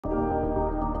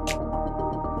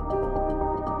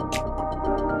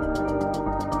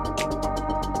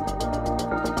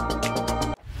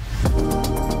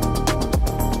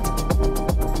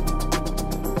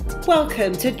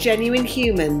Welcome to Genuine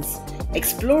Humans,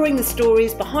 exploring the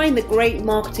stories behind the great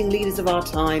marketing leaders of our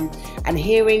time and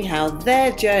hearing how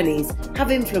their journeys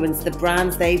have influenced the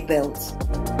brands they've built.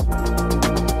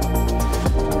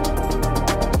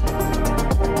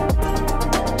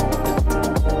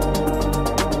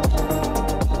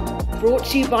 Brought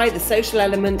to you by The Social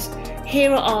Element,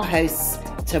 here are our hosts,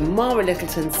 Tamara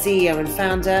Littleton, CEO and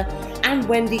founder, and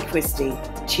Wendy Christie,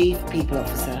 Chief People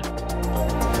Officer.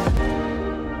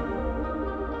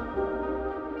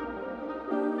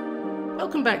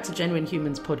 Welcome back to Genuine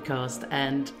Humans podcast,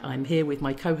 and I'm here with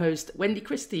my co-host, Wendy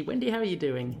Christie. Wendy, how are you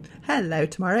doing? Hello,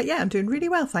 Tamara. Yeah, I'm doing really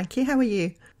well, thank you. How are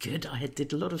you? Good. I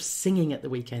did a lot of singing at the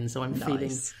weekend, so I'm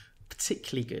feeling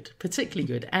particularly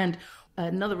good. And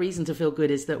another reason to feel good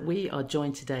is that we are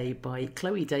joined today by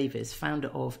Chloe Davis, founder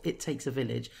of It Takes a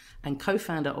Village and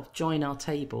co-founder of Join Our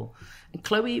Table. And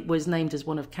Chloe was named as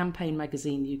one of Campaign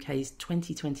Magazine UK's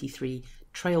 2023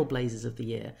 Trailblazers of the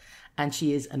Year. And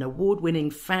she is an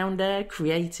award-winning founder,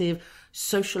 creative,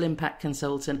 social impact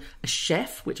consultant, a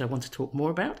chef, which I want to talk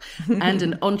more about, and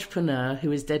an entrepreneur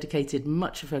who has dedicated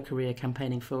much of her career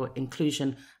campaigning for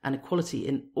inclusion and equality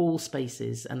in all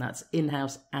spaces, and that's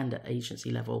in-house and at agency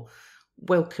level.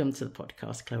 Welcome to the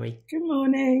podcast, Chloe. Good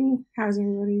morning. How's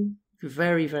everybody?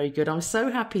 Very, very good. I'm so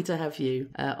happy to have you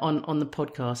on the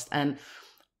podcast. And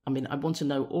I mean, I want to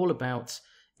know all about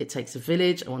It Takes a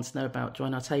Village. I want to know about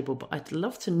Join Our Table, but I'd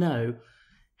love to know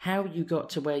how you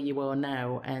got to where you are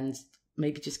now and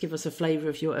maybe just give us a flavour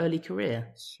of your early career.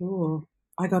 Sure.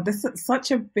 My God, this is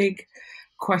such a big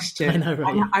question. I know,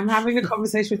 right? I'm having a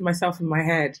conversation with myself in my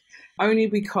head, only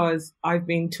because I've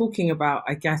been talking about,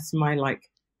 I guess, my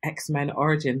X-Men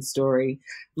origin story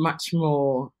much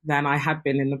more than I had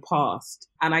been in the past.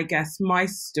 And I guess my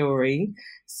story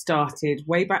started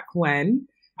way back when,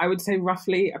 I would say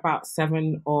roughly about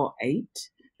 7 or 8.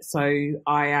 So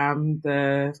I am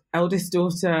the eldest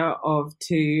daughter of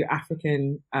 2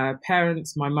 African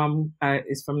parents. My mum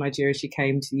is from Nigeria. She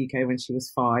came to the UK when she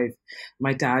was 5.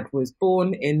 My dad was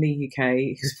born in the UK.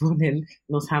 He was born in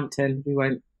Northampton. We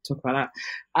won't talk about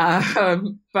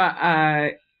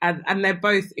that. And they're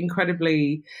both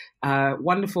incredibly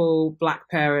wonderful Black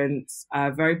parents,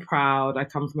 very proud. I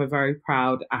come from a very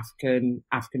proud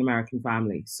African-American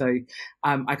family. So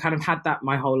I kind of had that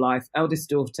my whole life. Eldest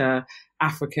daughter,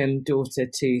 African daughter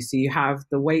too. So you have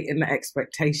the weight and the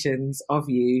expectations of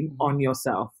you on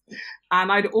yourself.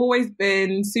 And I'd always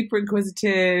been super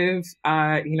inquisitive.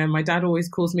 My dad always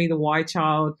calls me the why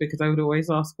child because I would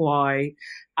always ask why.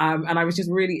 And I was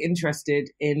just really interested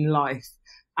in life.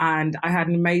 And I had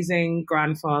an amazing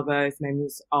grandfather. His name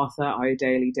was Arthur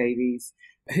Ayodele Davies,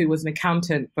 who was an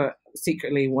accountant, but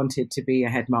secretly wanted to be a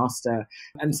headmaster.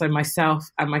 And so myself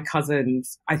and my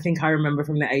cousins, I think I remember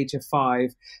from the age of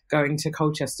 5, going to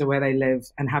Colchester where they live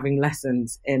and having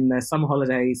lessons in the summer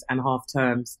holidays and half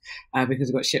terms because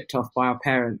we got shipped off by our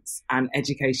parents, and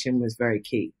education was very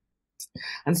key.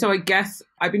 And so I guess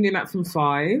I've been doing that from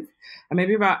 5, and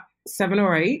maybe about 7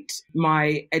 or 8,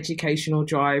 my educational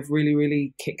drive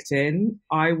really kicked in.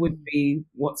 I would be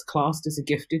what's classed as a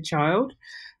gifted child.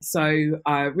 So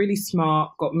really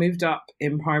smart, got moved up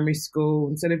in primary school.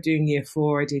 Instead of doing year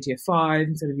 4, I did year 5.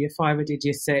 Instead of year 5, I did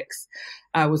year 6.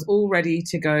 I was all ready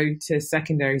to go to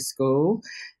secondary school.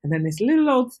 And then this little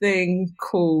old thing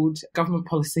called government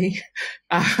policy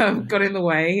got in the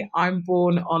way. I'm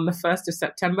born on the 1st of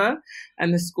September,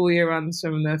 and the school year runs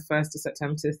from the 1st of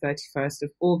September to the 31st of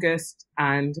August.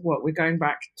 And we're going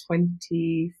back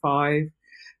 25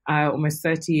 almost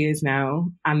 30 years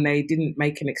now, and they didn't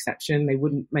make an exception. They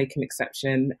wouldn't make an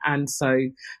exception. And so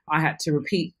I had to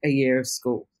repeat a year of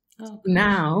school. Oh,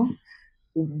 now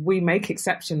we make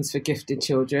exceptions for gifted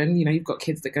children. You know, you've got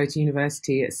kids that go to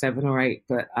university at 7 or 8,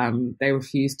 but they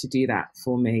refused to do that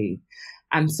for me.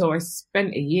 And so I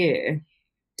spent a year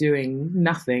doing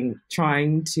nothing,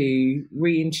 trying to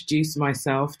reintroduce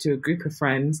myself to a group of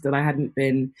friends that I hadn't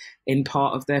been in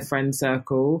part of their friend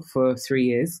circle for 3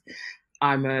 years.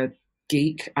 I'm a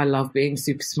geek. I love being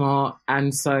super smart.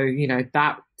 And so,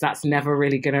 that's never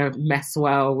really going to mess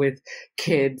well with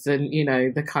kids and,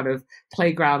 the kind of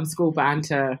playground school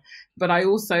banter. But I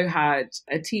also had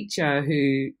a teacher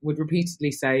who would repeatedly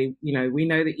say, we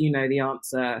know that you know the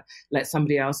answer. Let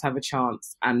somebody else have a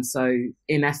chance. And so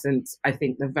in essence, I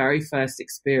think the very first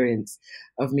experience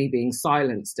of me being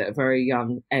silenced at a very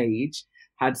young age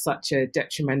had such a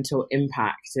detrimental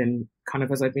impact. And kind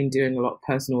of as I've been doing a lot of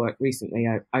personal work recently,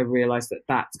 I realized that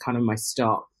that's kind of my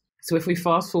start. So if we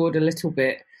fast forward a little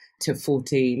bit to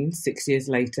 14, 6 years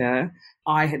later,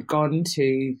 I had gone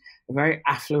to a very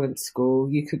affluent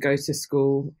school. You could go to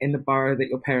school in the borough that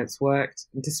your parents worked.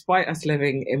 And despite us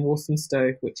living in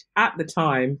Walthamstow, which at the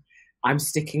time, I'm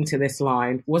sticking to this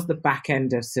line, was the back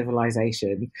end of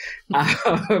civilization.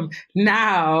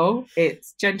 Now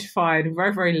it's gentrified,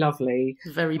 very, very lovely.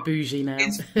 Very bougie now.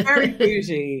 It's very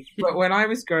bougie. But when I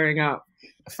was growing up,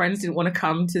 friends didn't want to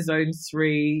come to Zone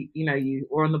 3. You know, you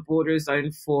were on the border of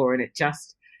Zone 4, and it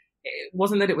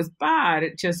wasn't that it was bad.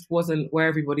 It just wasn't where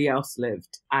everybody else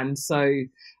lived. And so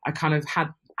I kind of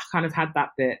had that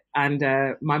bit. And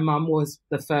my mum was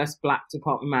the first Black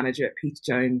department manager at Peter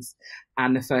Jones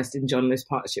and the first in John Lewis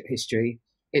Partnership history.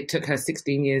 It took her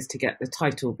 16 years to get the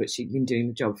title, but she'd been doing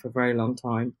the job for a very long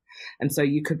time. And so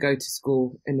you could go to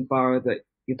school in the borough that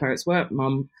your parents worked.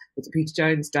 Mum was at Peter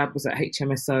Jones, Dad was at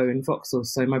HMSO in Vauxhall.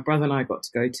 So my brother and I got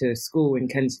to go to school in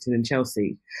Kensington and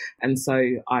Chelsea. And so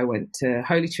I went to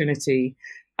Holy Trinity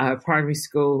primary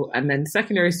school, and then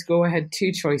secondary school I had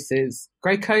two choices: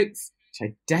 Greycoats, which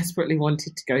I desperately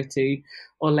wanted to go to,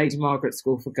 or Lady Margaret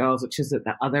School for Girls, which is at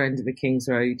the other end of the King's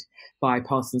Road by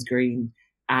Parsons Green.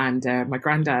 And my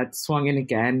granddad swung in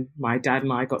again. My dad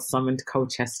and I got summoned to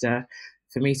Colchester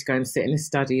for me to go and sit in a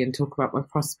study and talk about my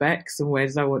prospects and where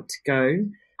did I want to go.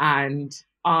 And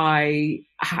I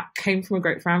came from a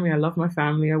great family. I love my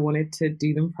family. I wanted to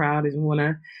do them proud. I didn't want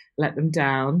to let them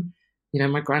down. You know,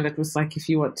 my granddad was like, if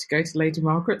you want to go to Lady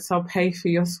Margaret's, I'll pay for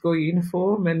your school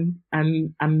uniform.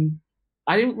 And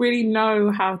I didn't really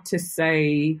know how to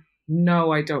say,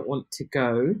 no, I don't want to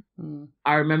go.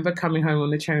 I remember coming home on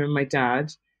the train with my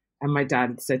dad, and my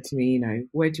dad said to me, you know,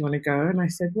 where do you want to go? And I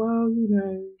said, well, you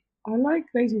know, I like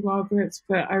Lady Margaret's,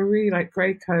 but I really like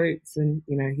Greycoats. And,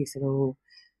 you know, he said, oh,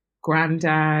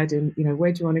 Granddad, and, you know,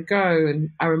 where do you want to go?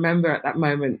 And I remember at that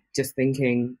moment just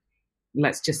thinking,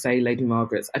 let's just say Lady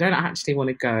Margaret's. I don't actually want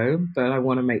to go, but I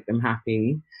want to make them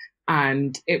happy.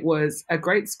 And it was a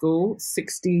great school,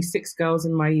 66 girls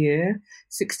in my year,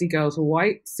 60 girls were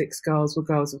white, 6 girls were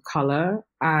girls of colour.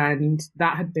 And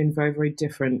that had been very, very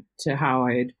different to how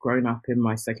I had grown up in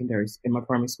my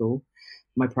primary school.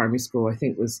 My primary school, I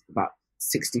think, was about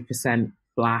 60%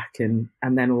 Black and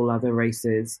then all other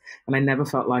races. And I never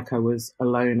felt like I was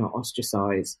alone or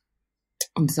ostracised.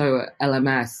 And so at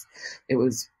LMS, it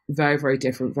was very, very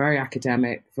different, very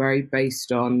academic, very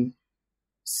based on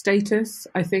status,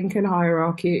 I think, and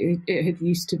hierarchy. It had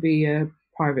used to be a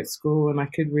private school, and I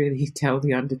could really tell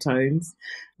the undertones.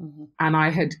 Mm-hmm. And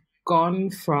I had gone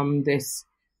from this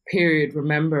period,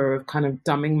 remember, of kind of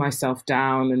dumbing myself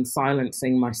down and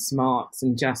silencing my smarts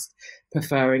and just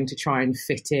preferring to try and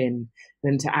fit in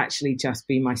than to actually just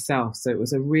be myself. So it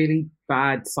was a really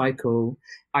bad cycle.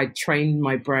 I trained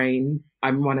my brain.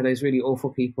 I'm one of those really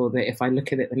awful people that if I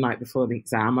look at it the night before the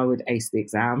exam, I would ace the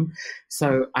exam.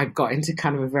 So I got into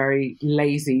kind of a very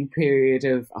lazy period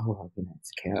of, oh, well, you know,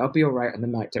 it's okay, I'll be all right on the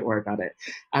night, don't worry about it,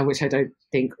 which I don't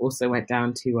think also went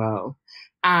down too well.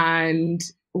 And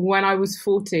when I was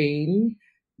 14,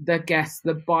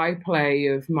 the byplay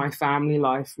of my family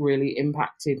life really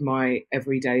impacted my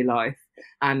everyday life.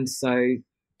 And so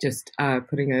just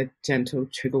putting a gentle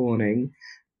trigger warning,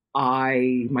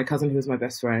 my cousin, who was my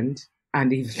best friend,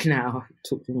 and even now I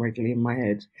talk to him regularly in my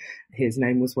head, his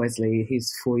name was Wesley.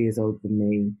 He's 4 years older than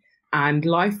me. And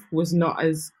life was not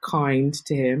as kind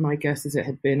to him, I guess, as it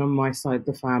had been on my side of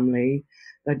the family.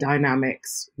 The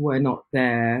dynamics were not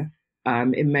there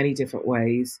in many different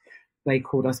ways. They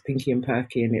called us Pinky and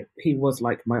Perky, and he was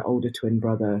like my older twin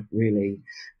brother, really,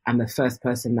 and the first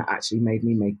person that actually made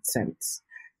me make sense.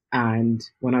 And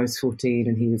when I was 14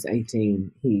 and he was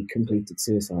 18, he completed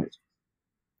suicide,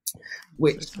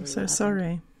 which... I'm so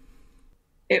sorry.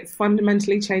 It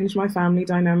fundamentally changed my family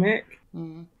dynamic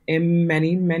in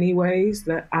many, many ways.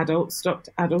 That adults stopped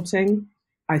adulting.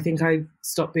 I think I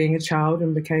stopped being a child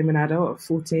and became an adult at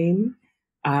 14.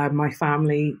 My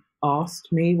family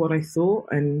asked me what I thought,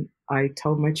 and I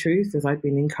told my truth, as I'd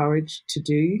been encouraged to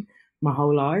do my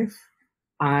whole life.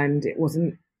 And it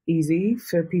wasn't easy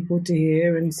for people to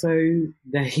hear. And so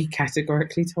they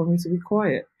categorically told me to be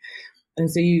quiet. And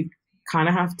so you kind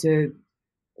of have to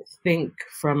think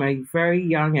from a very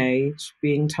young age,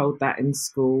 being told that in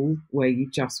school where you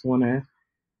just want to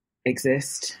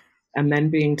exist, and then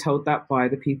being told that by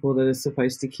the people that are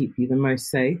supposed to keep you the most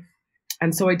safe.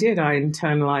 And so I did. I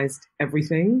internalized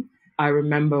everything. I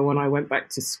remember when I went back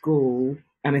to school,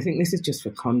 and I think this is just for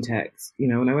context, you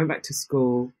know, when I went back to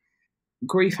school,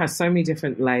 grief has so many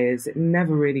different layers. It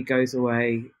never really goes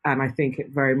away. And I think it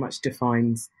very much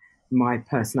defines my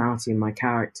personality and my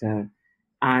character.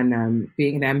 And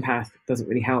being an empath doesn't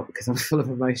really help because I'm full of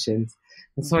emotions.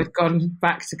 And so I'd gone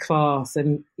back to class,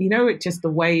 and it just, the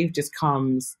wave just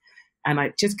comes, and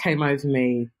it just came over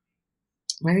me.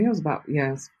 I think I was about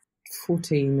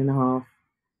 14 and a half.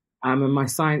 And my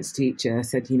science teacher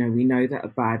said, we know that a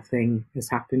bad thing has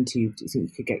happened to you. Do you think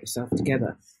you could get yourself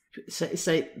together?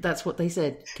 So that's what they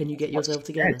said. Can you get yourself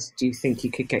together? Do you think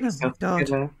you could get yourself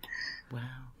together? Wow.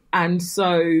 And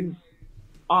so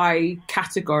I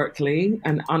categorically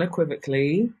and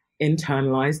unequivocally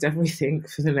internalized everything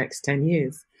for the next 10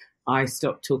 years. I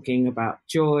stopped talking about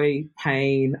joy,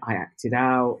 pain. I acted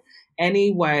out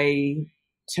any way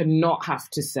to not have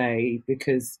to say,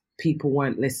 because people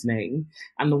weren't listening.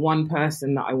 And the one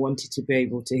person that I wanted to be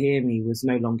able to hear me was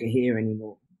no longer here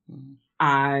anymore.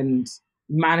 And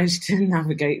managed to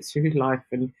navigate through life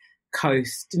and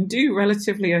coast and do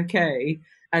relatively okay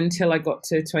until I got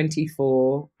to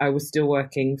 24. I was still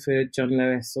working for John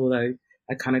Lewis, although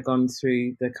I kind of gone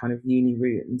through the kind of uni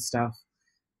route and stuff.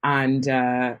 And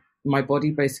my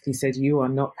body basically said, you are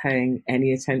not paying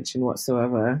any attention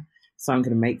whatsoever, so I'm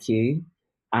going to make you.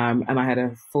 And I had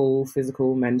a full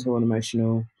physical, mental and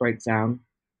emotional breakdown.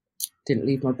 Didn't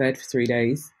leave my bed for 3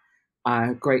 days.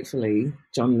 Gratefully,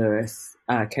 John Lewis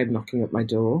came knocking at my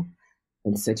door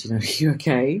and said, are you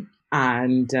okay?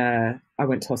 And I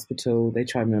went to hospital. They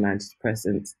tried me on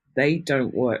antidepressants. They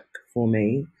don't work for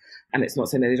me. And it's not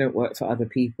saying that they don't work for other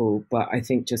people, but I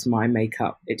think just my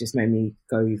makeup, it just made me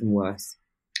go even worse.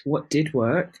 What did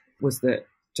work was that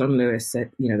John Lewis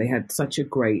said, they had such a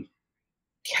great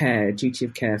duty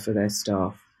of care for their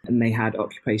staff, and they had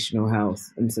occupational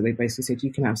health. And so they basically said,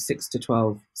 you can have 6 to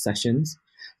 12 sessions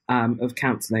of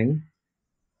counselling.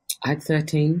 I had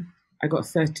 13. I got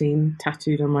 13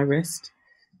 tattooed on my wrist.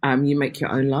 You make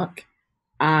your own luck.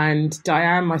 And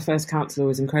Diane, my first counsellor,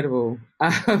 was incredible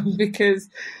because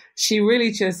she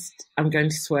really just, I'm going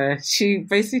to swear, she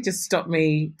basically just stopped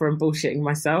me from bullshitting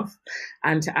myself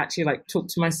and to actually talk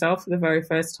to myself for the very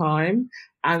first time.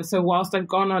 And so whilst I've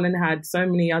gone on and had so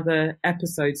many other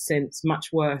episodes since, much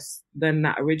worse than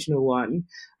that original one,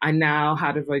 I now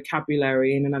had a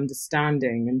vocabulary and an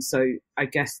understanding. And so I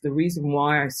guess the reason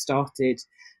why I started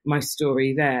my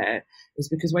story there is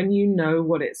because when you know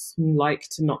what it's like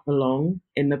to not belong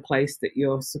in the place that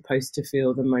you're supposed to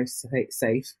feel the most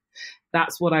safe,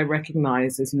 that's what I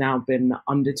recognize has now been the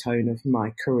undertone of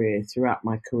my career throughout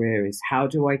my career, is how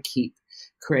do I keep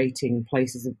creating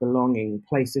places of belonging,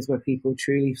 places where people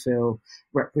truly feel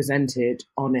represented,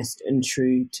 honest and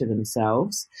true to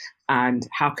themselves. And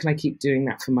how can I keep doing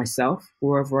that for myself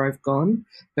wherever I've gone?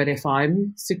 But if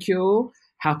I'm secure,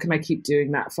 how can I keep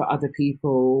doing that for other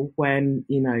people when,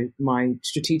 my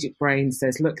strategic brain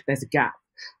says, look, there's a gap,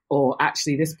 or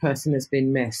actually this person has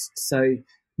been missed. So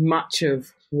much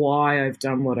of why I've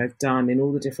done what I've done in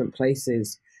all the different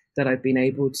places that I've been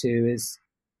able to is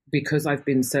because I've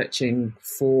been searching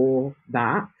for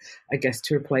that, I guess,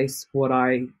 to replace what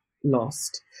I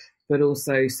lost, but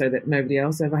also so that nobody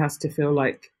else ever has to feel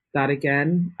like that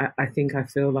again. I think I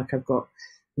feel like I've got,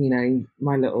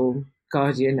 my little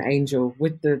guardian angel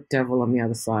with the devil on the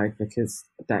other side, because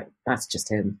that's just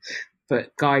him,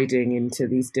 but guiding into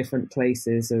these different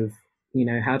places of,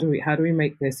 how do we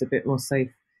make this a bit more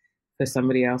safe for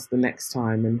somebody else the next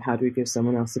time, and how do we give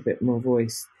someone else a bit more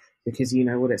voice, because you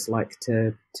know what it's like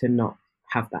to not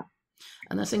have that.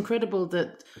 And that's incredible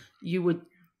that you were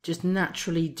just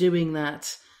naturally doing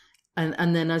that.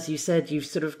 And then, as you said, you've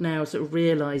sort of now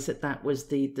realised that was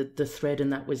the thread,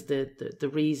 and that was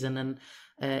the reason. And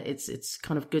it's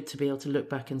kind of good to be able to look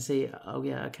back and see, oh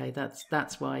yeah, okay,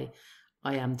 that's why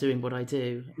I am doing what I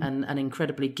do, and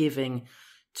incredibly giving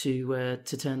to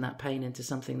turn that pain into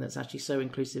something that's actually so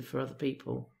inclusive for other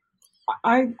people.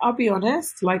 I'll be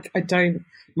honest,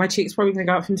 my cheeks probably gonna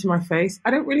go up into my face. I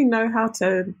don't really know how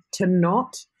to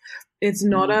not. It's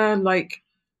not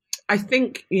I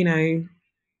think,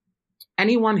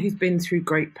 anyone who's been through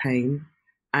great pain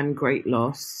and great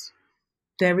loss,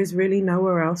 there is really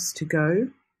nowhere else to go.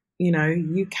 You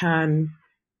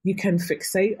can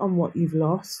fixate on what you've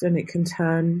lost, and it can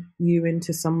turn you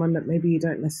into someone that maybe you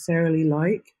don't necessarily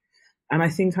like. And I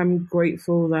think I'm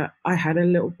grateful that I had a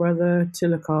little brother to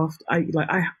look after.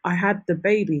 I had the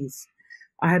babies.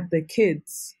 I had the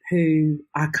kids who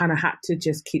I kind of had to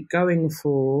just keep going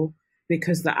for,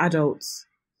 because the adults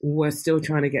were still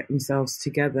trying to get themselves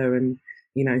together, and,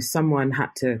 someone had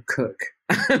to cook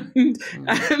and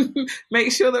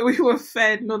make sure that we were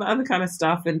fed and all that other kind of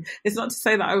stuff. And it's not to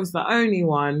say that I was the only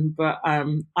one, but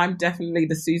I'm definitely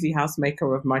the Susie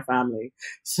housemaker of my family.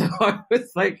 So I was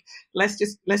like, let's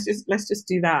just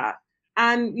do that.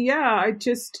 And yeah, I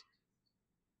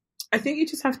think you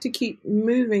just have to keep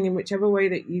moving in whichever way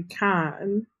that you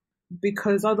can,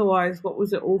 because otherwise, what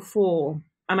was it all for?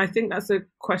 And I think that's a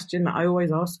question that I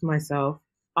always ask myself.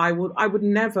 I would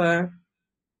never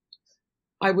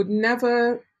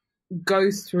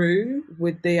go through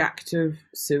with the act of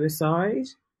suicide,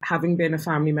 having been a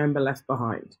family member left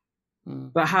behind.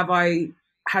 But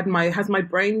has my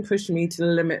brain pushed me to the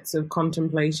limits of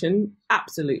contemplation?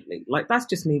 Absolutely. Like, that's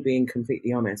just me being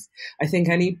completely honest. I think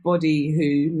anybody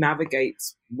who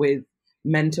navigates with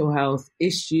mental health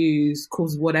issues,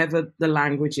 calls whatever the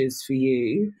language is for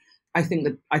you, I think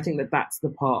that that's the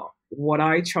part. What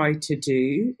I try to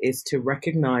do is to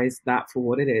recognize that for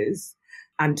what it is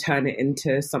and turn it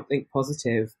into something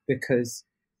positive, because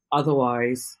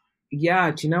otherwise, yeah,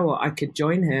 do you know what? I could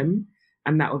join him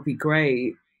and that would be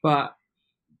great, but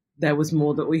there was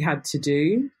more that we had to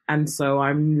do. And so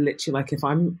I'm literally like, if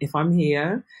I'm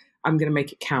here, I'm going to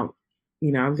make it count.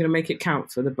 I'm going to make it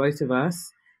count for the both of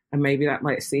us. And maybe that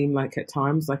might seem like at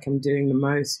times like I'm doing the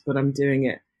most, but I'm doing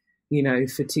it,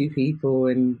 for two people.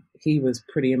 And he was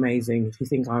pretty amazing. If you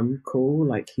think I'm cool,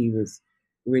 like, he was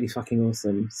really fucking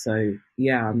awesome. So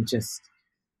yeah,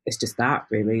 it's just that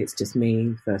really. It's just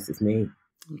me versus me.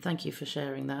 Thank you for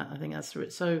sharing that. I think that's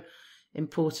so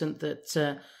important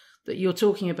that you're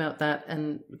talking about that,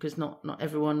 and because not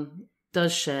everyone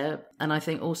does share. And I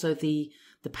think also the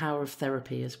power of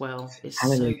therapy as well is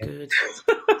so good.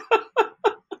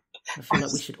 I feel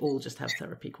like we should all just have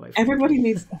therapy, quite frankly. Everybody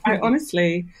needs,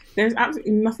 honestly, there's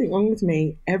absolutely nothing wrong with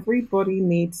me. Everybody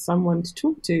needs someone to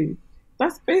talk to.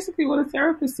 That's basically what a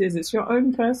therapist is. It's your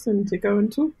own person to go and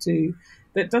talk to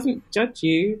that doesn't judge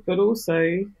you, but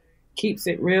also keeps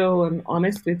it real and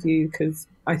honest with you. Because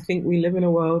I think we live in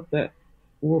a world that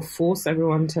will force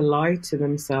everyone to lie to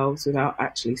themselves without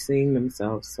actually seeing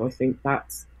themselves. So I think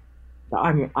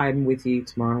I'm with you,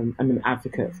 Tamara. I'm an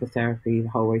advocate for therapy the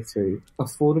whole way through.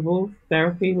 Affordable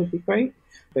therapy would be great,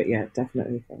 but yeah,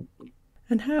 definitely therapy.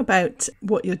 And how about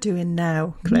what you're doing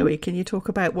now, Chloe? Can you talk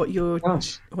about what you're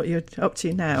up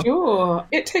to now? Sure.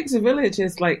 It Takes a Village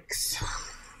is like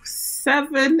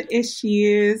 7-ish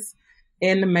years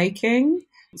in the making.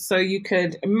 So you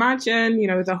could imagine,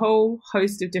 the whole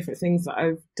host of different things that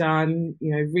I've done,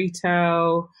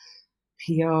 retail,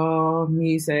 PR,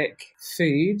 music,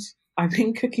 food. I've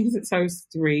been cooking since I was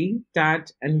 3,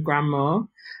 Dad and Grandma.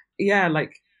 Yeah,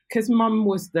 because Mum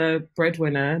was the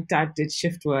breadwinner, Dad did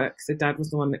shift work, so Dad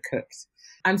was the one that cooked.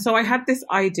 And so I had this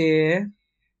idea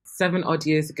 7 odd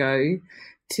years ago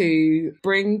to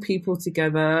bring people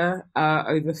together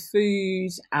over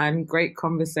food and great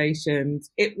conversations.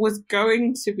 It was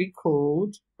going to be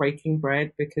called Breaking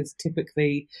Bread, because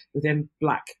typically within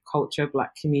Black culture,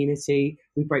 Black community,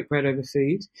 we break bread over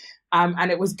food.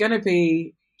 And it was going to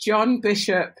be John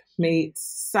Bishop meets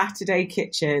Saturday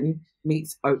Kitchen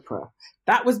meets Oprah.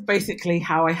 That was basically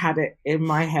how I had it in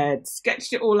my head.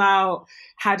 Sketched it all out,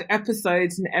 had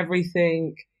episodes and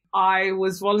everything. I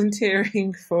was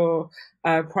volunteering for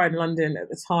Pride London at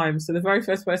the time. So the very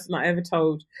first person I ever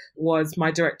told was my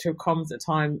director of comms at the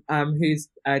time, who's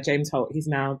James Holt. He's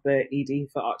now the ED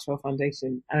for Archwell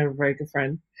Foundation and a very good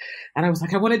friend. And I was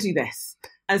like, I want to do this.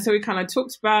 And so we kind of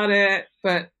talked about it,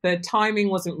 but the timing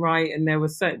wasn't right. And there were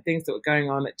certain things that were going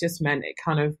on. It just meant it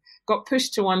kind of got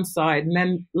pushed to one side, and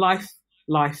then life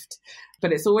lifed.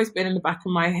 But it's always been in the back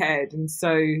of my head. And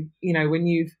so, when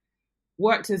you've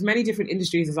worked in as many different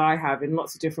industries as I have in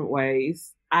lots of different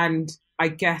ways, and I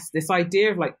guess this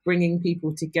idea of bringing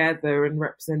people together and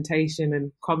representation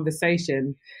and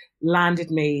conversation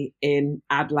landed me in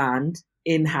Adland,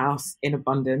 in-house, in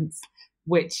abundance,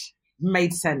 which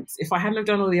made sense. If I hadn't have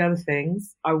done all the other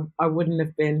things, I wouldn't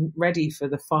have been ready for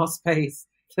the fast pace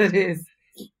that is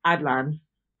Adland.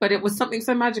 But it was something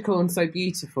so magical and so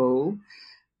beautiful.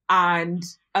 And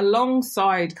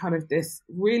alongside kind of this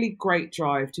really great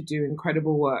drive to do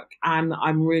incredible work, and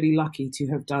I'm really lucky to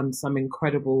have done some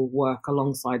incredible work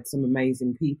alongside some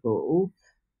amazing people,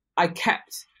 I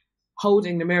kept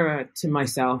holding the mirror to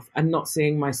myself and not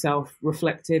seeing myself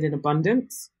reflected in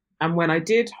abundance. And when I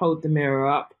did hold the mirror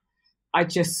up, I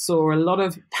just saw a lot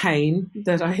of pain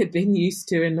that I had been used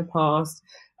to in the past,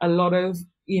 a lot of,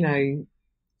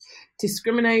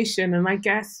 discrimination and I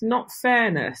guess not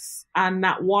fairness. And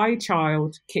that why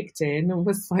child kicked in and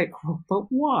was like, oh, but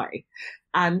why?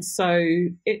 And so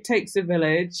It Takes a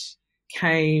Village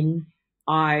came.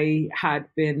 I had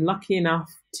been lucky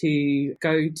enough to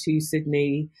go to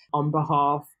Sydney on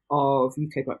behalf of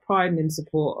UK Black Pride and in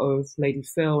support of Lady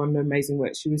Phil and the amazing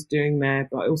work she was doing there.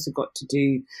 But I also got to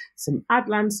do some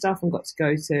Adland stuff and got to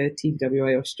go to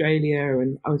TBWA Australia,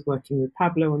 and I was working with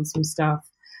Pablo on some stuff.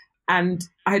 And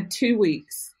I had 2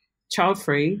 weeks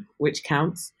child-free, which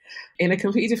counts, in a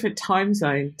completely different time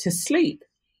zone to sleep.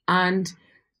 And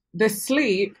the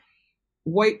sleep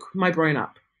woke my brain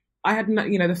up. I had no,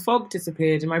 the fog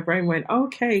disappeared and my brain went,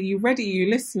 okay, you ready? You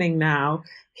listening now?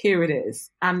 Here it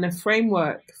is. And the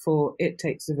framework for It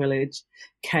Takes a Village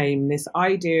came, this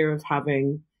idea of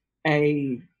having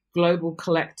a global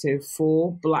collective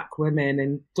for Black women.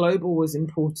 And global was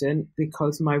important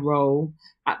because my role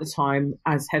at the time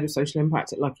as head of social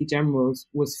impact at Lucky Generals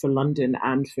was for London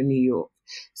and for New York.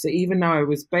 So even though I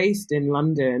was based in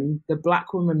London, the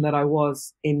Black woman that I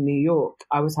was in New York,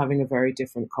 I was having a very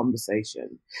different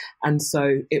conversation. And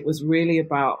so it was really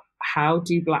about how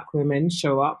do Black women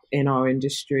show up in our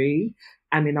industry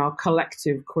and in our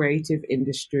collective creative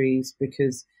industries,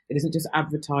 because it isn't just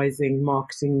advertising,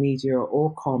 marketing, media,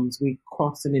 or comms. We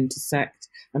cross and intersect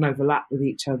and overlap with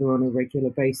each other on a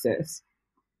regular basis.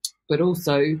 But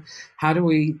also, how do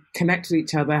we connect with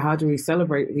each other? How do we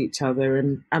celebrate with each other?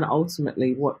 And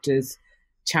ultimately, what does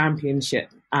championship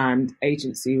and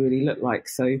agency really look like?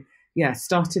 So, yeah,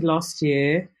 started last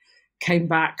year, came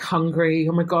back hungry.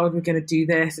 Oh my God, we're going to do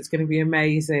this. It's going to be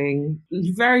amazing.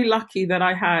 Very lucky that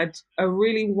I had a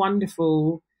really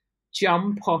wonderful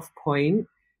jump off point.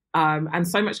 And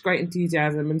so much great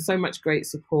enthusiasm and so much great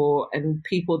support and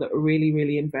people that were really,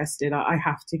 really invested. I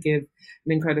have to give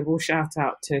an incredible shout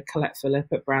out to Colette Phillip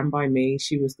at Brand by Me.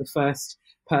 She was the first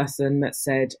person that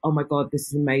said, oh my God, this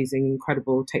is amazing,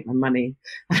 incredible, take my money.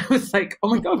 I was like, oh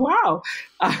my God, wow.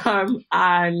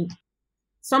 And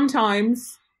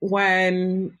sometimes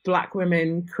when Black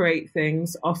women create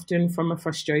things, often from a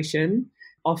frustration,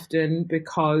 often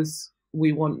because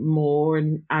we want more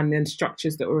and then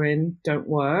structures that we're in don't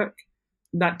work.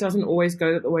 That doesn't always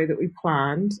go the way that we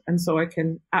planned. And so I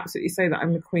can absolutely say that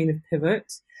I'm the queen of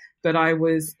pivot. But I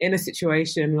was in a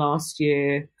situation last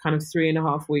year, kind of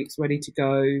 3.5 weeks ready to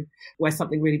go, where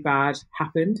something really bad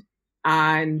happened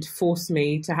and forced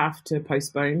me to have to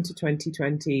postpone to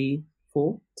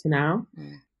 2024 to now.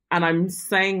 And I'm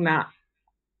saying that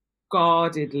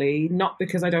guardedly, not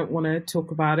because I don't want to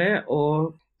talk about it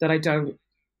or that I don't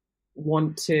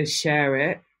want to share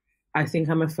it. I think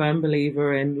I'm a firm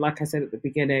believer in, like I said at the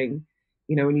beginning,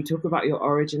 when you talk about your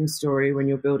origin story, when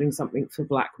you're building something for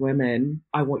Black women,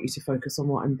 I want you to focus on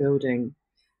what I'm building.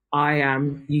 I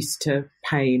am used to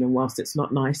pain, and whilst it's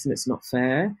not nice and it's not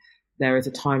fair, there is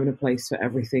a time and a place for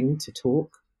everything to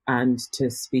talk and to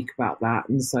speak about that.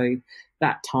 And so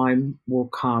that time will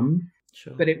come.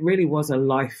 Sure. But it really was a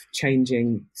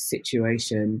life-changing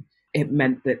situation. It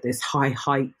meant that this high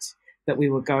height that we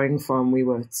were going from, we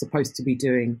were supposed to be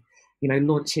doing,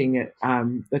 launching at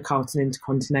the Carlton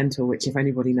Intercontinental, which if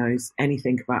anybody knows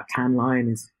anything about Cannes Lion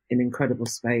is an incredible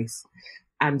space.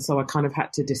 And so I kind of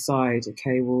had to decide,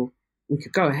 okay, well, we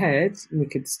could go ahead and we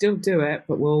could still do it,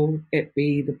 but will it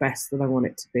be the best that I want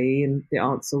it to be? And the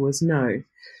answer was no.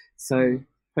 So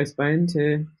postponed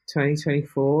to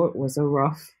 2024. It was a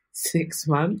rough 6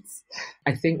 months.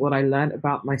 I think what I learned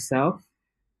about myself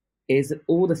is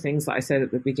all the things that I said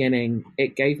at the beginning.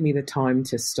 It gave me the time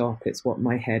to stop. It's what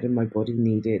my head and my body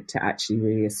needed to actually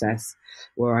really assess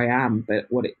where I am. But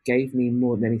what it gave me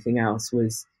more than anything else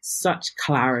was such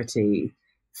clarity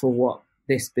for what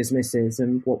this business is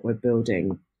and what we're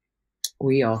building.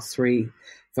 We are 3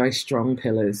 very strong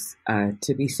pillars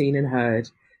to be seen and heard,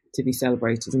 to be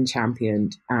celebrated and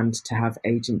championed, and to have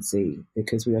agency,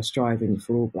 because we are striving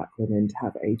for all Black women to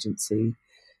have agency.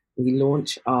 We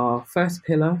launch our first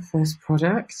pillar, first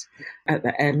product at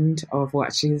the end of what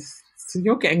actually is, so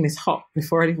you're getting this hot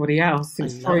before anybody else. I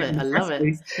love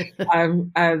it.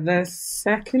 The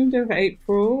 2nd of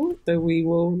April, that we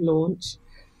will launch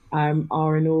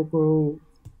our inaugural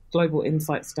global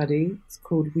insight study. It's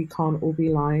called We Can't All Be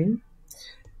Lying,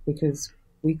 because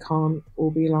we can't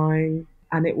all be lying.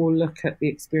 And it will look at the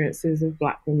experiences of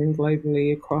Black women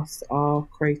globally across our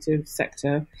creative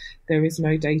sector. There is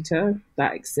no data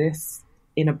that exists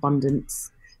in abundance.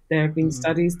 There have been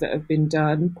studies that have been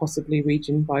done, possibly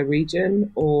region by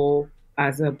region or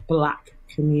as a Black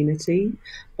community,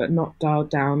 but not dialed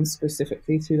down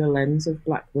specifically through the lens of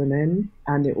Black women.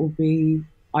 And it will be,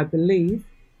 I believe,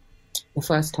 the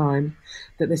first time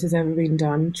that this has ever been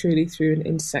done truly through an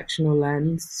intersectional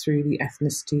lens, through the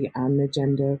ethnicity and the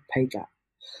gender pay gap.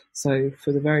 So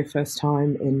for the very first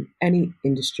time in any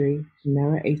industry, and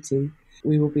there are 80,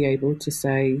 we will be able to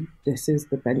say this is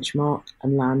the benchmark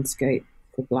and landscape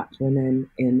for Black women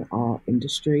in our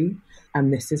industry,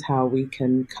 and this is how we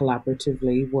can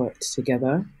collaboratively work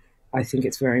together. I think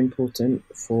it's very important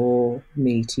for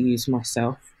me to use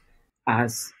myself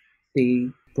as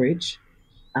the bridge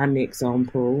and the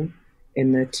example.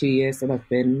 In the 2 years that I've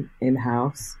been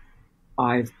in-house,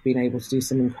 I've been able to do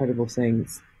some incredible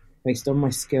things based on my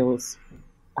skills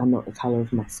and not the colour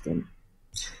of my skin.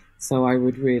 So I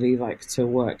would really like to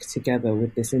work together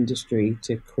with this industry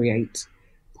to create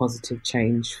positive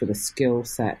change for the skill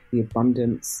set, the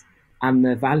abundance, and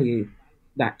the value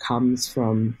that comes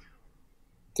from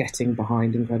getting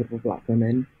behind incredible Black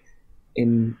women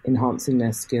in enhancing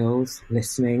their skills,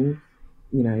 listening,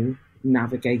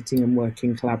 navigating and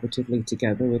working collaboratively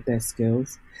together with their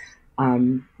skills.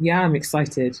 I'm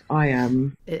excited. I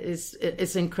am.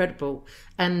 It's incredible.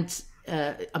 And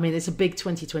it's a big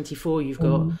 2024 you've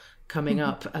got coming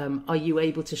up. Are you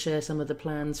able to share some of the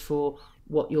plans for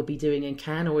what you'll be doing in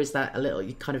Cannes, or is that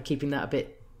you're kind of keeping that a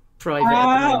bit private at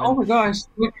the moment? Oh my gosh,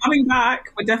 we're coming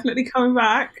back. We're definitely coming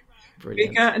back.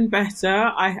 Brilliant. Bigger and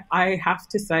better. I have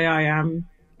to say I am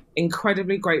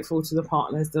incredibly grateful to the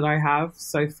partners that I have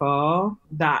so far,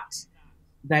 that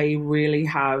they really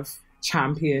have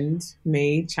championed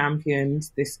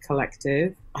this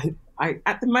collective. I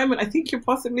at the moment, I think you're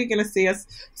possibly going to see us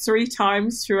 3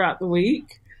 times throughout the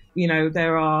week.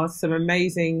 There are some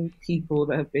amazing people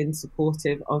that have been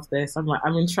supportive of this. I'm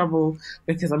in trouble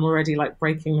because I'm already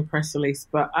breaking the press release,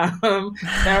 but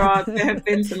there have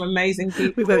been some amazing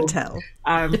people. We won't tell.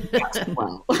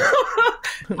 Well,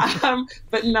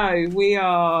 but no, we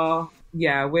are.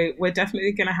 Yeah, we're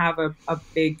definitely going to have a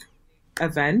big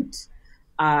event.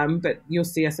 But you'll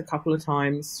see us a couple of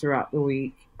times throughout the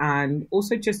week, and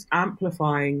also just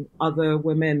amplifying other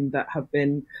women that have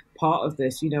been part of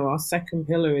this. Our second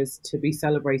pillar is to be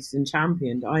celebrated and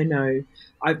championed. I know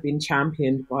I've been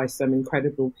championed by some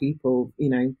incredible people.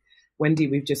 Wendy,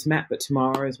 we've just met, but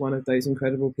Tamara is one of those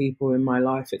incredible people in my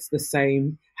life. It's the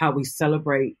same how we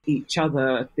celebrate each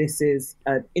other. This is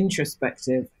an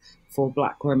introspective for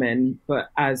Black women,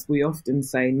 but as we often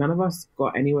say, none of us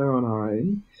got anywhere on our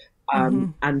own.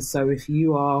 And so if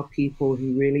you are people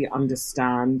who really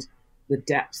understand the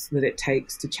depths that it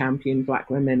takes to champion Black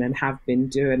women and have been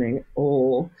doing it,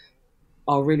 or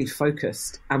are really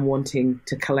focused and wanting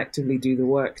to collectively do the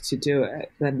work to do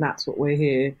it, then that's what we're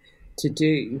here to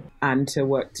do and to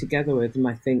work together with. And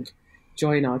I think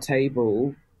Join Our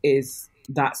Table is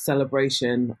that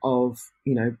celebration of,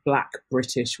 Black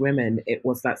British women. It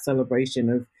was that celebration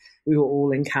of, we were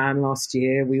all in Cannes last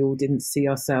year. We all didn't see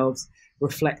ourselves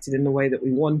reflected in the way that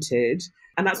we wanted.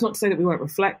 And that's not to say that we weren't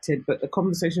reflected, but the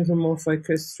conversations were more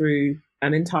focused through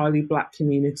an entirely Black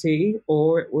community,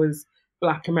 or it was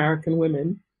Black American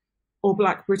women or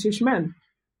Black British men.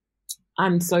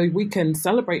 And so we can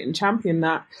celebrate and champion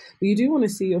that. But you do want to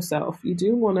see yourself. You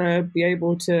do want to be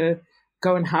able to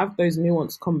go and have those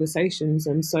nuanced conversations.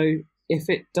 And so if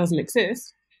it doesn't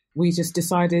exist, we just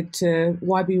decided to,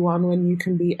 why be one when you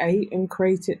can be 8 and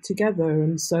create it together?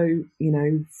 And so,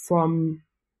 from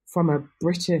a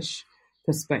British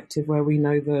perspective, where we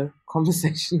know the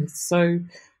conversation is so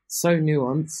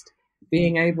nuanced,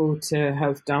 being able to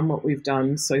have done what we've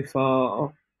done so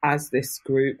far as this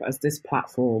group, as this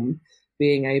platform,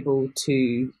 being able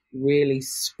to really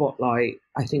spotlight,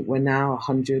 I think we're now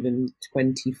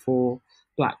 124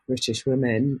 Black British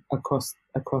women across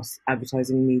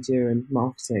advertising, media and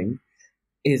marketing,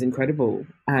 is incredible.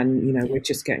 And, we're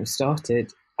just getting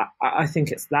started. I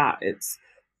think it's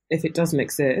if it doesn't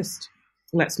exist,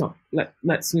 let's not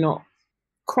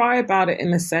cry about it,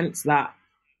 in the sense that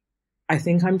I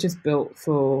think I'm just built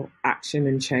for action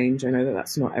and change. I know that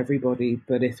that's not everybody,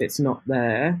 but if it's not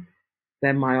there,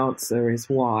 then my answer is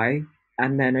why.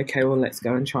 And then, okay, well, let's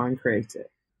go and try and create it.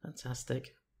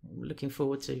 Fantastic. I'm looking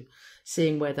forward to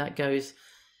seeing where that goes.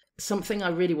 Something I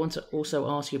really want to also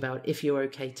ask you about, if you're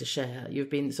okay to share.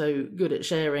 You've been so good at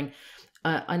sharing.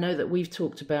 I know that we've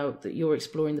talked about that you're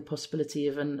exploring the possibility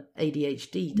of an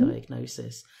ADHD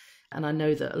diagnosis. And I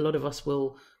know that a lot of us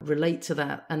will relate to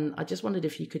that. And I just wondered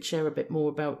if you could share a bit more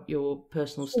about your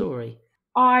personal story.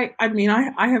 I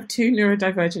have 2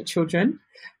 neurodivergent children.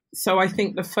 So I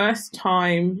think the first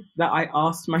time that I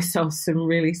asked myself some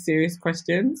really serious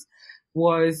questions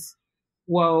was,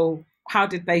 well, how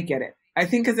did they get it? I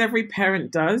think, as every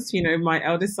parent does, my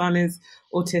eldest son is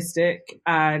autistic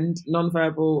and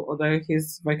nonverbal, although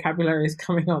his vocabulary is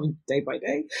coming on day by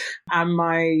day. And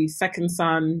my second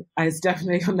son is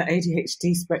definitely on the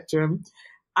ADHD spectrum.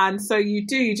 And so you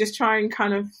just try and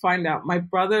kind of find out. My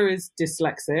brother is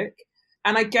dyslexic.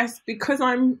 And I guess because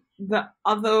I'm the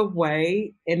other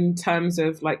way in terms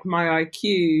of my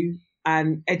IQ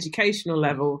and educational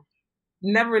level,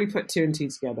 never really put 2 and 2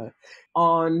 together.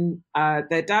 On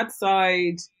their dad's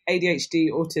side,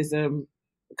 ADHD, autism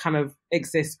kind of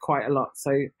exists quite a lot.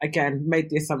 So again,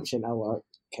 made the assumption, oh, well,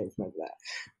 it came from over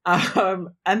there.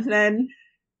 And then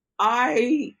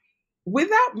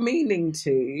without meaning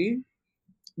to,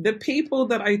 the people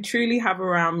that I truly have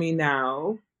around me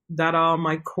now that are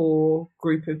my core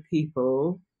group of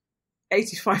people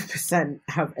 85%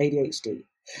 have ADHD.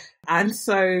 And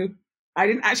so I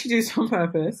didn't actually do this on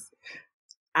purpose.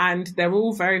 And they're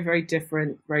all very, very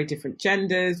different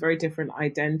genders, very different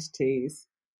identities.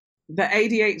 The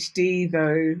ADHD,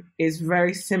 though, is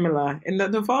very similar in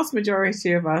that the vast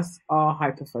majority of us are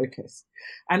hyper-focused.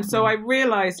 And so I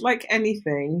realized, like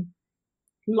anything,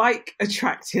 like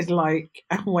attracted like,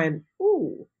 and went,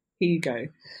 ooh, here you go.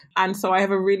 And so I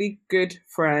have a really good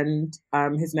friend.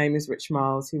 His name is Rich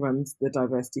Miles. He runs the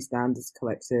Diversity Standards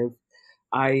Collective.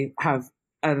 I have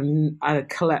a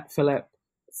Colette Phillip,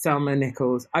 Selma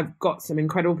Nichols. I've got some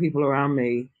incredible people around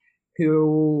me who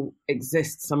all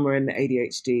exist somewhere in the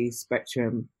ADHD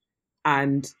spectrum.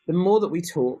 And the more that we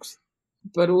talked,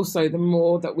 but also the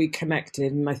more that we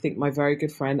connected, and I think my very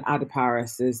good friend Ada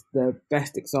Paris is the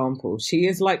best example. She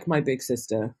is like my big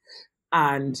sister.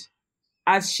 And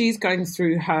as she's going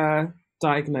through her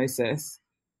diagnosis,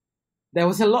 there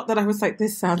was a lot that I was like,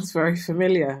 this sounds very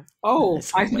familiar. Oh,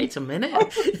 wait a minute.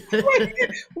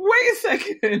 Wait a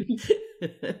second. How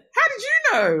did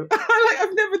you know?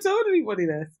 I've never told anybody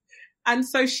this. And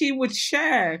so she would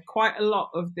share quite a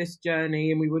lot of this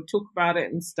journey and we would talk about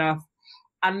it and stuff.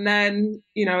 And then,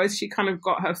 as she kind of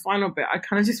got her final bit, I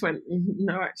kind of just went,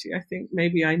 no, actually, I think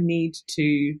maybe I need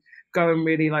to go and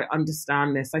really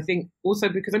understand this. I think also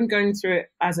because I'm going through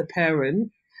it as a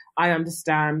parent, I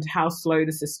understand how slow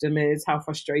the system is, how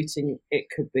frustrating it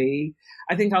could be.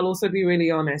 I think I'll also be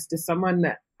really honest, as someone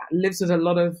that lives with a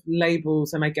lot of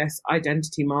labels and I guess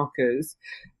identity markers,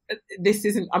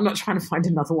 I'm not trying to find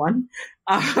another one.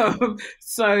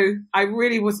 So I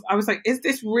was like, is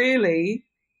this really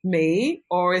me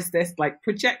or is this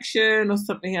projection or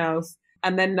something else?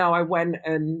 And then no, I went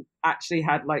and actually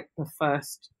had the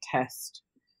first test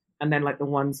and then the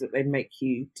ones that they make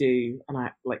you do. And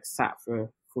I sat for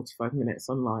 45 minutes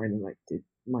online and did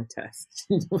my test.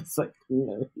 I was like,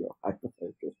 no, you're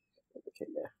hyper-focused.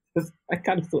 Okay, yeah. I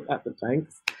kind of thought that, but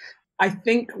thanks. I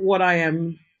think what I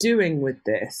am doing with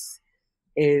this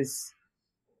is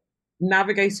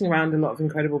navigating around a lot of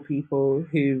incredible people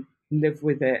who live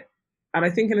with it. And I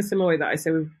think in a similar way that I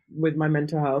say with my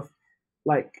mental health,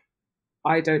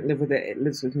 I don't live with it, it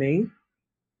lives with me.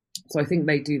 So I think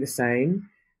they do the same.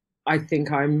 I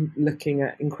think I'm looking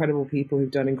at incredible people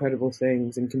who've done incredible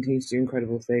things and continue to do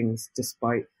incredible things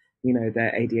despite,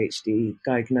 their ADHD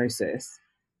diagnosis.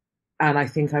 And I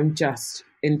think I'm just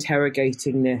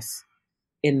interrogating this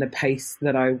in the pace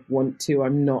that I want to.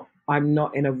 I'm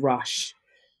not in a rush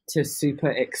to super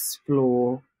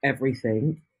explore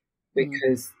everything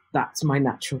because that's my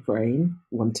natural brain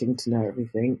wanting to know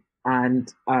everything.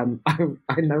 And I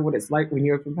know what it's like when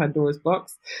you open Pandora's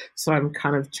box. So I'm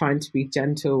kind of trying to be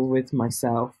gentle with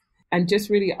myself and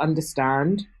just really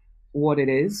understand what it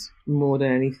is more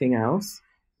than anything else,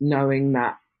 knowing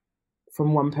that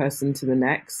from one person to the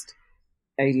next,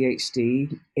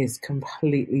 ADHD is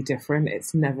completely different.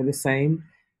 It's never the same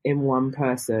in one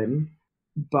person,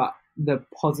 but the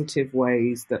positive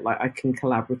ways that I can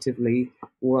collaboratively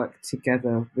work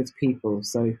together with people.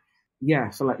 So yeah,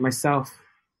 for myself,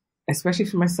 especially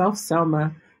for myself,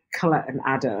 Selma, Colette and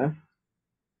Ada,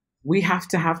 we have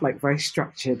to have very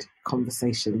structured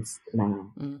conversations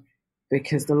now.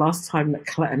 Because the last time that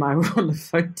Colette and I were on the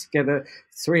phone together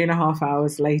 3.5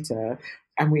 hours later,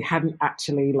 and we hadn't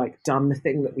actually done the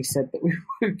thing that we said that we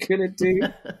were going to do,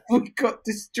 we got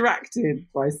distracted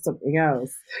by something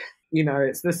else.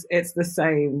 It's the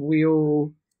same.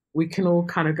 We can all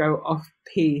kind of go off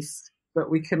piece, but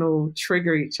we can all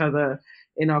trigger each other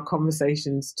in our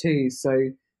conversations too. So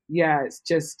yeah, it's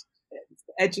just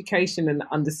education and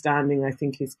understanding, I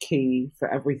think, is key for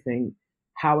everything.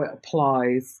 How it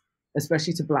applies,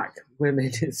 especially to Black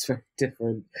women, is very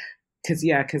different.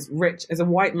 Because Rich, as a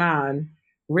white man,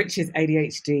 Rich's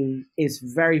ADHD is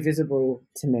very visible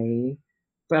to me.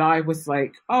 But I was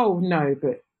like, oh no,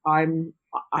 but I'm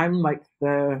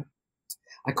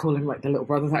I call him the little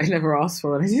brother that I never asked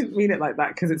for. And I didn't mean it like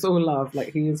that because it's all love.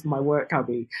 He is my work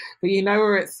hubby. But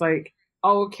where it's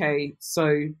oh, okay,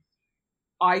 so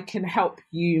I can help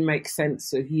you make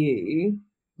sense of you.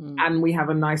 And we have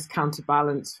a nice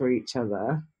counterbalance for each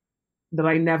other that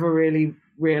I never really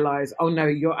realized, oh no,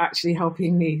 you're actually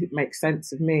helping me make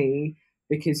sense of me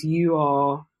because you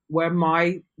are where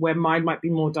mine might be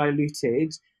more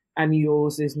diluted and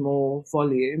yours is more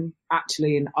volume.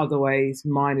 Actually, in other ways,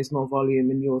 mine is more volume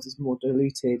and yours is more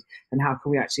diluted. And how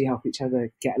can we actually help each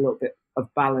other get a little bit of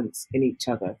balance in each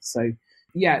other? So,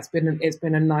 yeah, it's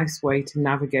been a nice way to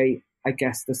navigate, I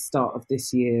guess, the start of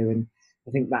this year. And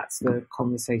I think that's the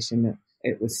conversation that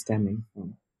it was stemming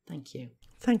from. Thank you.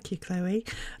 Thank you, Chloe.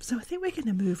 So I think we're going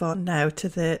to move on now to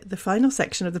the final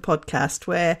section of the podcast,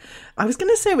 where I was going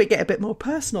to say we get a bit more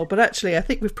personal, but actually I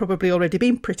think we've probably already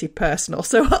been pretty personal.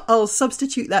 So I'll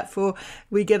substitute that for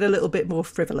we get a little bit more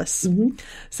frivolous. Mm-hmm.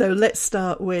 So let's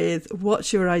start with,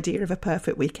 what's your idea of a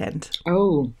perfect weekend?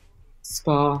 Oh,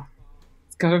 spa.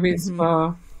 It's got to be a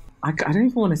spa. I don't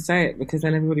even want to say it because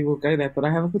then everybody will go there, but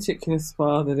I have a particular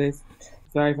spa that is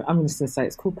I'm just going to say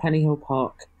it's called Penny Hill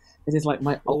Park. It is like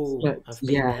my ultimate,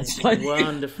 it's like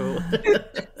wonderful.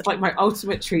 It's like my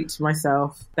ultimate treat to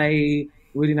myself. They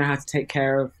really know how to take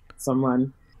care of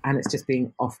someone, and it's just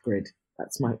being off grid.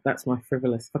 That's my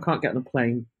frivolous. If I can't get on a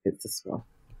plane, it's a spa.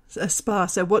 A spa.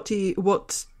 So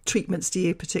what treatments do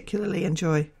you particularly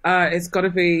enjoy? It's got to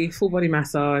be full body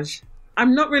massage.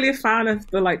 I'm not really a fan of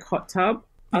the hot tub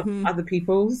of other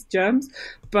people's germs,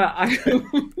 but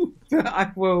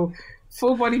I will.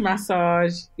 Full body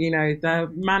massage, the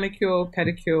manicure,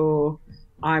 pedicure,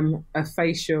 I'm a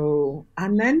facial,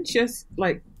 and then just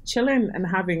chilling and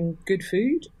having good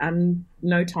food and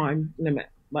no time limit.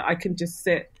 I can just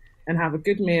sit and have a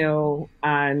good meal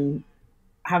and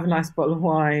have a nice bottle of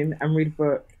wine and read a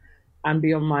book and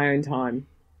be on my own time.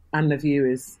 And the view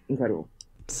is incredible.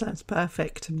 Sounds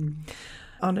perfect.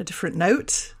 On a different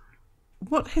note,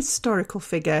 what historical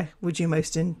figure would you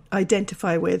most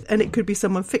identify with? And it could be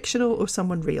someone fictional or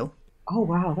someone real. Oh,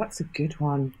 wow, that's a good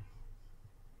one.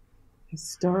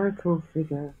 Historical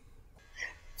figure.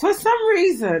 For some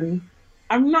reason,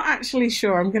 I'm not actually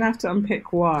sure. I'm going to have to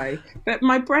unpick why. But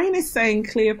my brain is saying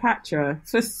Cleopatra.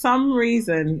 For some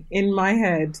reason, in my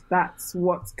head, that's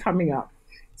what's coming up.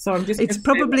 So I'm just... It's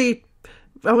probably...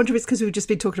 I wonder if it's because we've just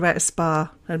been talking about a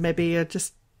spa and maybe you're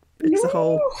just... It's a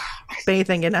whole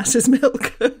bathing in ass's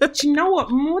milk. Do you know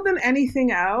what? More than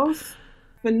anything else,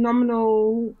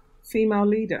 phenomenal female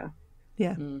leader.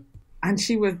 Yeah. And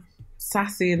she was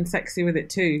sassy and sexy with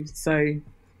it too. So,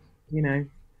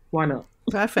 why not?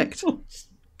 Perfect.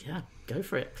 Yeah, go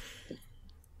for it.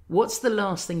 What's the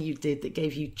last thing you did that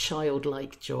gave you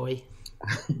childlike joy?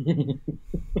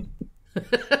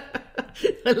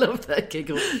 I love that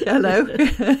giggle. Hello.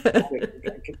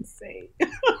 I can say.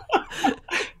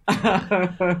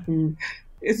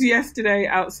 It's yesterday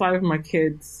outside with my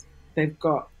kids. They've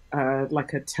got a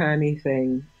tourney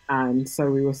thing, and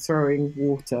so we were throwing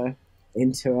water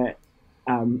into it.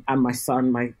 And my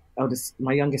son, my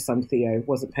youngest son Theo,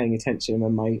 wasn't paying attention,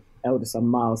 and my eldest son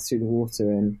Miles threw the water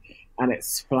in, and it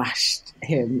splashed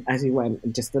him as he went.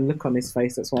 And just the look on his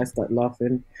face, that's why I started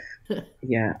laughing.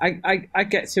 Yeah, I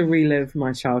get to relive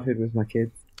my childhood with my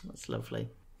kids. That's lovely.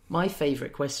 My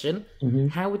favourite question,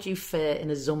 how would you fare in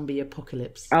a zombie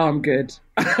apocalypse? Oh, I'm good.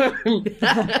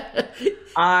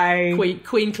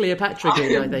 Queen Cleopatra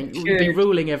good, I think. Would be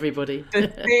ruling everybody. The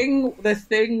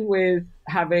thing with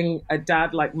having a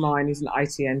dad like mine who's an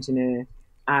IT engineer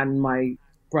and my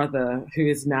brother who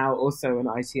is now also an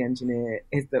IT engineer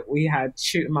is that we had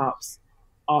shoot 'em ups,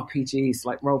 RPGs,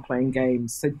 role-playing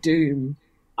games. So Doom,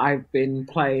 I've been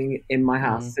playing in my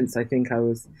house since I think I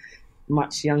was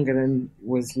much younger than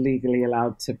was legally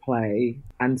allowed to play.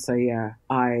 And so, yeah,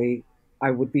 I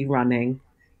would be running.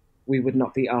 We would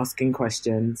not be asking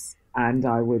questions. And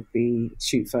I would be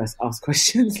shoot first, ask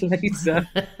questions later.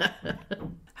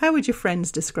 How would your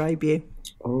friends describe you?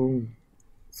 Oh,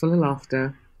 full of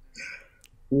laughter,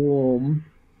 warm,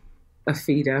 a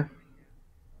feeder,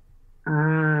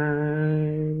 and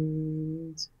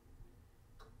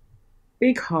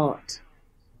big heart.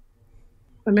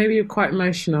 And maybe you're quite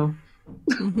emotional.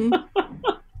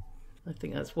 I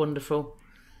think that's wonderful.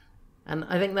 And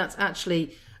I think that's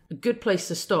actually a good place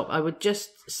to stop. I would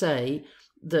just say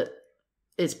that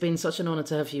it's been such an honour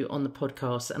to have you on the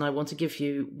podcast, and I want to give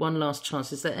you one last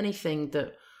chance. Is there anything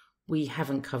that we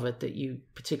haven't covered that you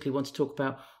particularly want to talk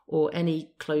about, or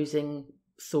any closing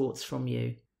thoughts from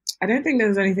you? I don't think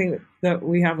there's anything that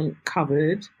we haven't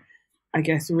covered. I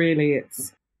guess really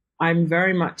I'm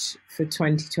very much for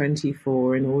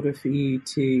 2024. In order for you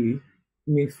to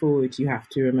move forward, you have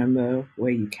to remember where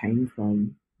you came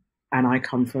from. And I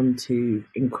come from two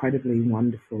incredibly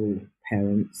wonderful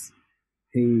parents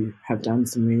who have done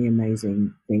some really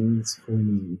amazing things for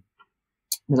me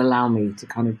that allow me to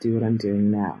kind of do what I'm doing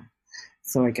now.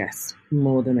 So I guess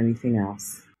more than anything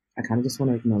else, I kind of just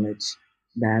want to acknowledge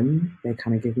them. They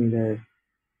kind of give me the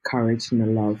courage and the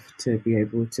love to be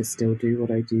able to still do what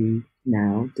I do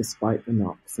now, despite the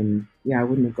knocks. And yeah, I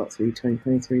wouldn't have got through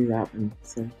 2023 without them.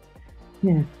 So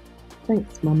yeah,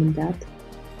 thanks, Mum and Dad.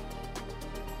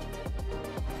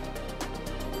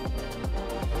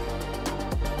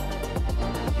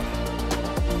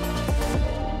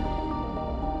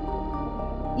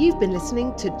 You've been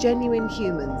listening to Genuine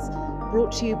Humans,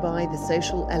 brought to you by The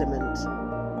Social Element.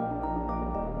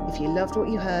 If you loved what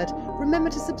you heard, remember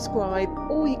to subscribe,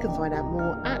 or you can find out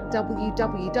more at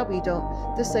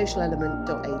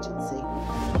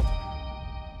www.thesocialelement.agency.